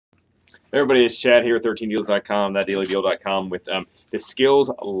Everybody, it's Chad here at 13deals.com, thatdailydeal.com with the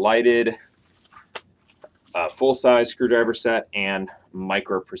Skills lighted full-size screwdriver set and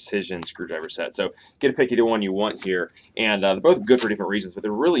micro precision screwdriver set. So get to pick either one you want here, and they're both good for different reasons, but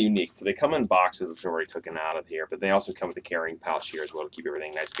they're really unique. So they come in boxes, which I've already taken out of here, but they also come with a carrying pouch here as well to keep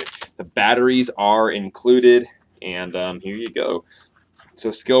everything nice and good. The batteries are included, and here you go.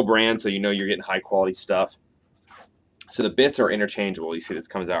 So Skill brand, so you know you're getting high quality stuff. So the bits are interchangeable. You see this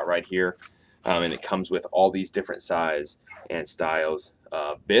comes out right here, and it comes with all these different size and styles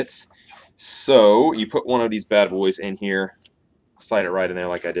of bits. So you put one of these bad boys in here, slide it right in there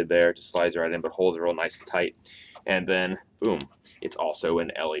like I did there, just slides right in, but holds it real nice and tight. And then, boom, it's also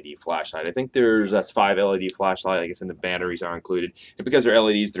an LED flashlight. I think that's 5 LED flashlight, I guess, and the batteries are included. And because they're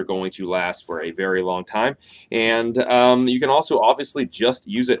LEDs, they're going to last for a very long time. And you can also obviously just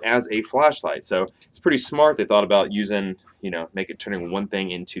use it as a flashlight. So it's pretty smart. They thought about using, turning one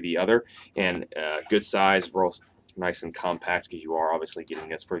thing into the other. And good size, real nice and compact, because you are obviously getting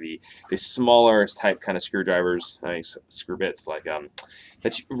this for the smaller type kind of screwdrivers, screw bits like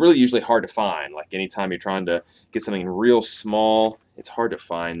that's really usually hard to find. Like anytime you're trying to get something real small, it's hard to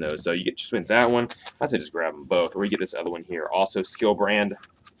find those. So you get just with that one, I say just grab them both, or you get this other one here, also Skill brand.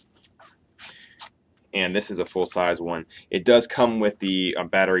 And this is a full-size one. It does come with the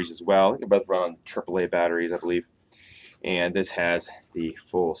batteries as well. I think they both run on AAA batteries, I believe. And this has the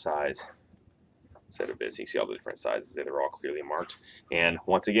full-size set of bits. You can see all the different sizes. They're all clearly marked. And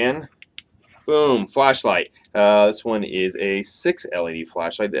once again, boom, flashlight. This one is a 6 LED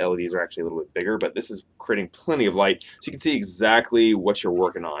flashlight. The LEDs are actually a little bit bigger, but this is creating plenty of light, so you can see exactly what you're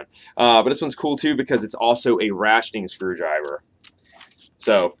working on. But this one's cool too because it's also a ratcheting screwdriver.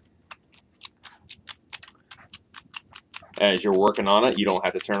 So as you're working on it, you don't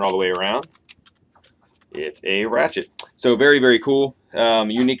have to turn it all the way around. It's a ratchet. So very, very cool.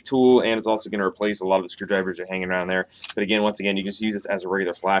 Unique tool, and it's also going to replace a lot of the screwdrivers that are hanging around there. But again, once again, you can just use this as a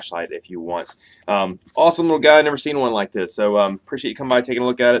regular flashlight if you want. Awesome little guy. Never seen one like this. So appreciate you coming by, taking a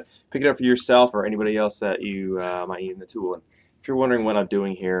look at it. Pick it up for yourself or anybody else that you might need in the tool. And if you're wondering what I'm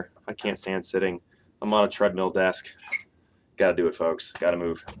doing here, I can't stand sitting. I'm on a treadmill desk. Got to do it, folks. Got to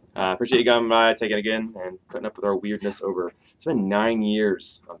move. Appreciate you coming by, taking it again, and putting up with our weirdness over. It's been 9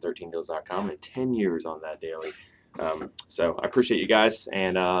 years on 13deals.com and 10 years on That Daily. So I appreciate you guys,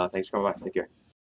 and thanks for coming by. Take care.